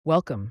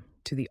Welcome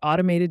to the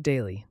Automated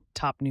Daily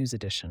Top News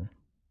Edition,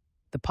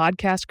 the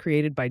podcast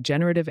created by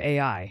Generative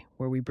AI,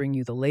 where we bring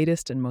you the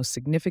latest and most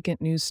significant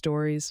news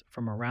stories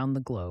from around the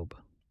globe.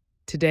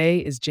 Today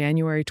is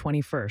January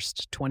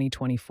 21st,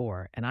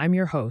 2024, and I'm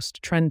your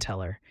host, Trend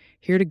Teller,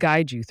 here to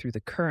guide you through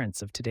the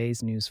currents of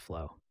today's news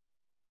flow.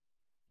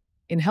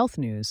 In health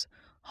news,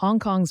 Hong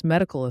Kong's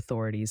medical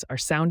authorities are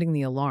sounding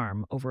the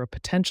alarm over a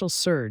potential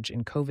surge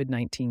in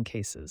COVID-19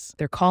 cases.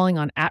 They're calling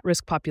on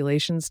at-risk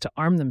populations to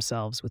arm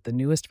themselves with the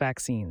newest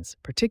vaccines,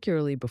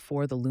 particularly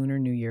before the Lunar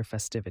New Year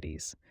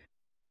festivities.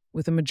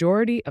 With a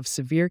majority of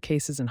severe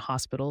cases in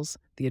hospitals,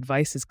 the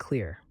advice is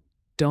clear.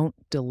 Don't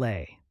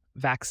delay.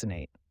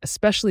 Vaccinate,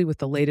 especially with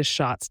the latest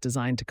shots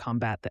designed to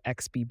combat the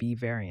XBB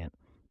variant.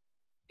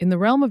 In the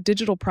realm of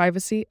digital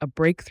privacy, a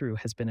breakthrough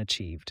has been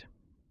achieved.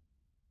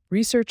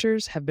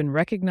 Researchers have been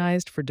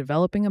recognized for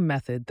developing a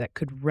method that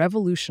could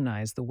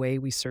revolutionize the way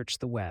we search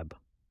the web,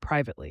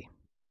 privately.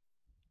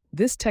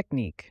 This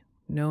technique,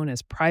 known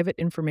as private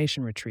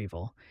information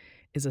retrieval,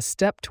 is a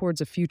step towards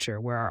a future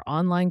where our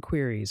online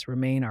queries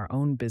remain our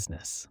own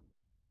business.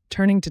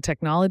 Turning to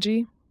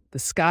technology, the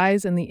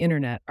skies and the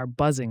internet are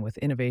buzzing with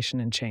innovation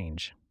and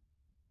change.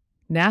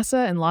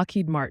 NASA and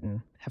Lockheed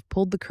Martin have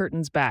pulled the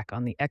curtains back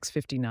on the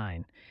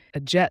X-59, a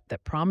jet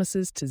that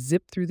promises to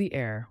zip through the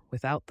air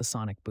without the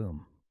sonic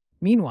boom.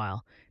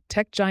 Meanwhile,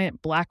 tech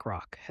giant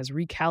BlackRock has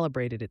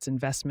recalibrated its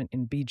investment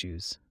in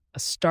Beju's, a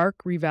stark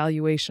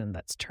revaluation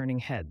that's turning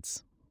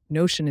heads.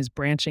 Notion is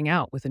branching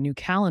out with a new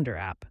calendar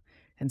app,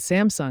 and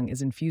Samsung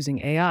is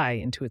infusing AI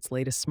into its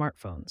latest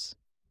smartphones.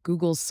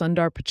 Google's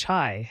Sundar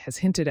Pichai has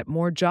hinted at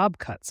more job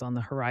cuts on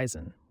the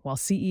horizon, while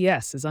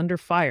CES is under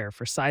fire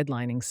for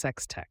sidelining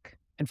sex tech.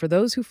 And for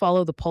those who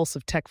follow the pulse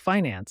of tech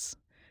finance,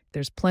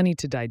 there's plenty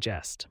to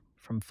digest,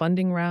 from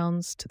funding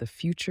rounds to the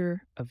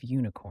future of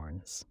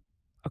unicorns.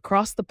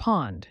 Across the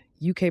pond,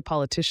 UK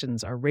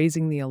politicians are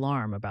raising the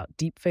alarm about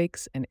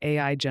deepfakes and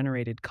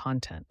AI-generated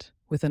content.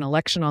 With an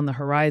election on the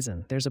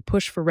horizon, there's a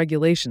push for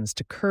regulations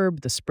to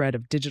curb the spread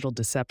of digital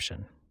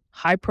deception.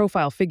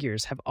 High-profile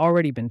figures have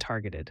already been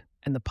targeted,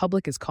 and the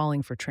public is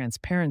calling for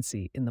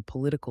transparency in the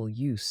political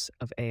use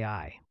of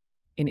AI.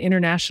 In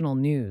international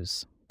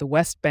news, the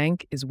West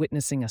Bank is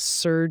witnessing a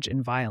surge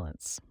in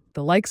violence,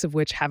 the likes of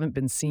which haven't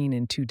been seen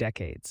in 2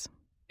 decades.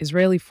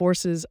 Israeli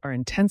forces are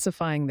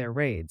intensifying their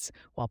raids,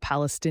 while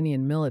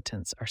Palestinian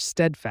militants are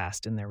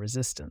steadfast in their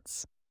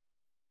resistance.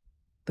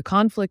 The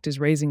conflict is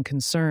raising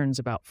concerns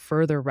about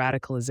further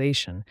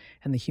radicalization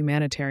and the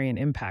humanitarian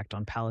impact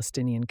on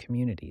Palestinian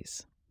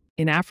communities.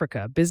 In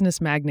Africa, business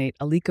magnate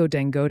Aliko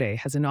Dangote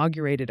has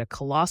inaugurated a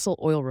colossal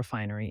oil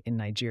refinery in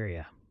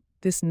Nigeria.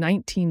 This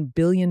 $19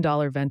 billion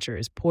venture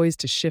is poised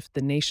to shift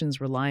the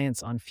nation's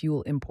reliance on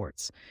fuel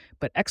imports,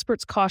 but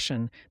experts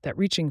caution that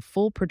reaching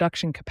full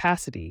production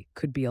capacity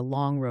could be a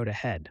long road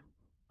ahead.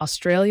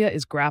 Australia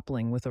is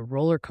grappling with a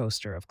roller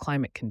coaster of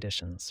climate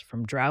conditions,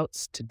 from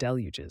droughts to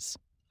deluges.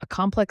 A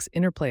complex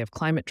interplay of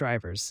climate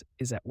drivers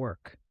is at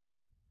work,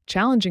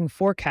 challenging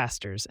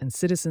forecasters and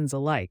citizens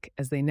alike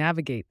as they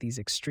navigate these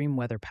extreme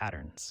weather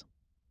patterns.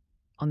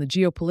 On the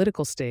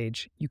geopolitical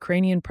stage,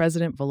 Ukrainian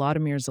President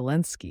Volodymyr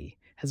Zelensky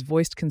has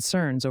voiced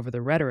concerns over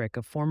the rhetoric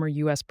of former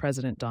U.S.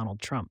 President Donald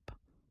Trump.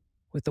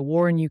 With the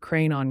war in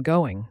Ukraine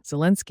ongoing,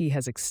 Zelensky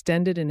has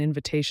extended an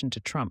invitation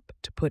to Trump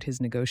to put his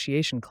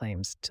negotiation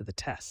claims to the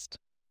test.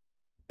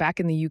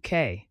 Back in the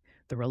UK,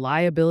 the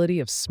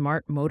reliability of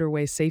smart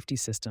motorway safety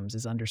systems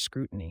is under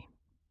scrutiny.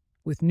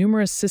 With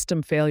numerous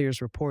system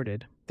failures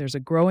reported, there's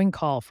a growing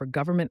call for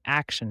government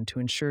action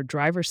to ensure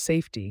driver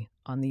safety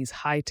on these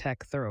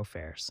high-tech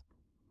thoroughfares.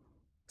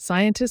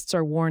 Scientists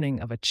are warning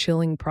of a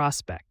chilling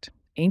prospect.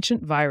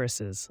 Ancient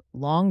viruses,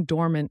 long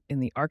dormant in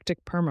the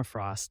Arctic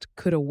permafrost,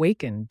 could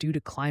awaken due to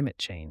climate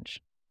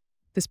change.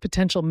 This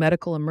potential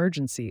medical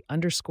emergency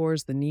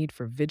underscores the need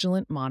for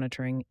vigilant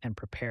monitoring and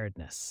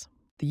preparedness.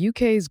 The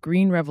UK's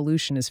green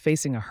revolution is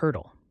facing a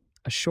hurdle,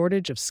 a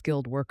shortage of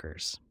skilled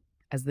workers.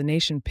 As the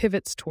nation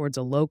pivots towards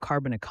a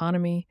low-carbon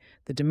economy,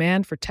 the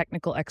demand for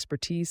technical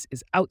expertise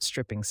is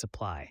outstripping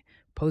supply,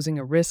 posing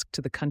a risk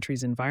to the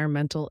country's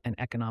environmental and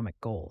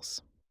economic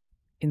goals.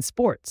 In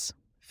sports,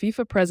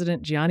 FIFA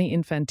President Gianni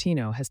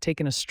Infantino has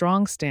taken a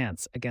strong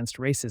stance against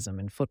racism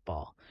in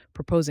football,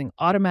 proposing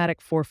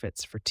automatic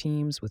forfeits for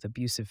teams with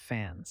abusive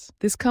fans.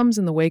 This comes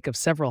in the wake of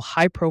several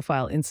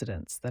high-profile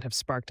incidents that have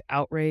sparked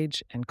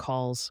outrage and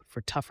calls for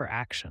tougher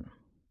action.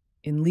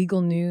 In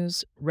legal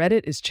news,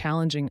 Reddit is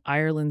challenging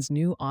Ireland's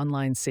new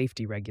online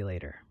safety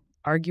regulator,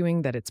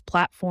 arguing that its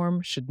platform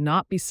should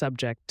not be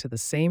subject to the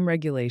same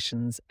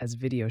regulations as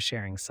video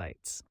sharing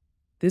sites.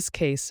 This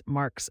case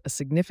marks a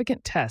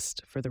significant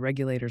test for the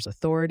regulator's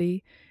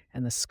authority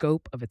and the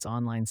scope of its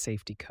online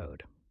safety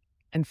code.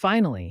 And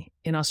finally,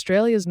 in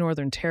Australia's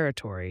Northern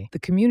Territory, the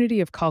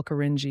community of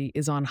Kalkarinji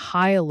is on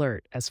high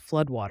alert as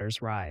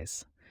floodwaters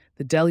rise.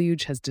 The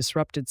deluge has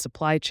disrupted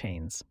supply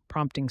chains,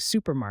 prompting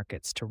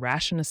supermarkets to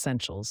ration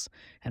essentials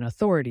and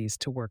authorities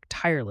to work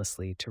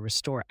tirelessly to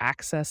restore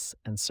access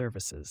and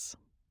services.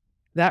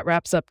 That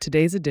wraps up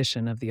today's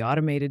edition of the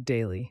Automated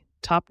Daily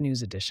Top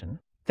News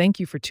Edition. Thank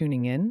you for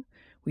tuning in.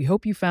 We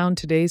hope you found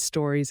today's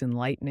stories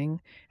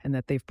enlightening and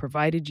that they've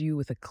provided you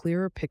with a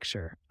clearer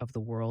picture of the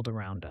world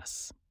around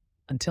us.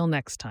 Until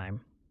next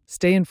time,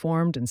 stay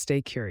informed and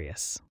stay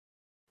curious.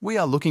 We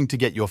are looking to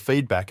get your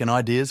feedback and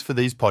ideas for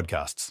these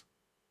podcasts.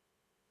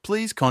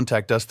 Please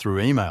contact us through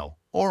email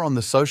or on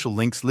the social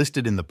links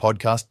listed in the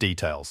podcast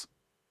details.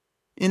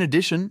 In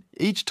addition,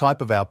 each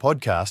type of our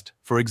podcast,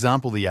 for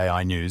example the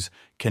AI News,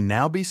 can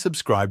now be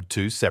subscribed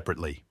to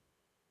separately.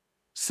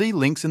 See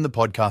links in the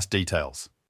podcast details.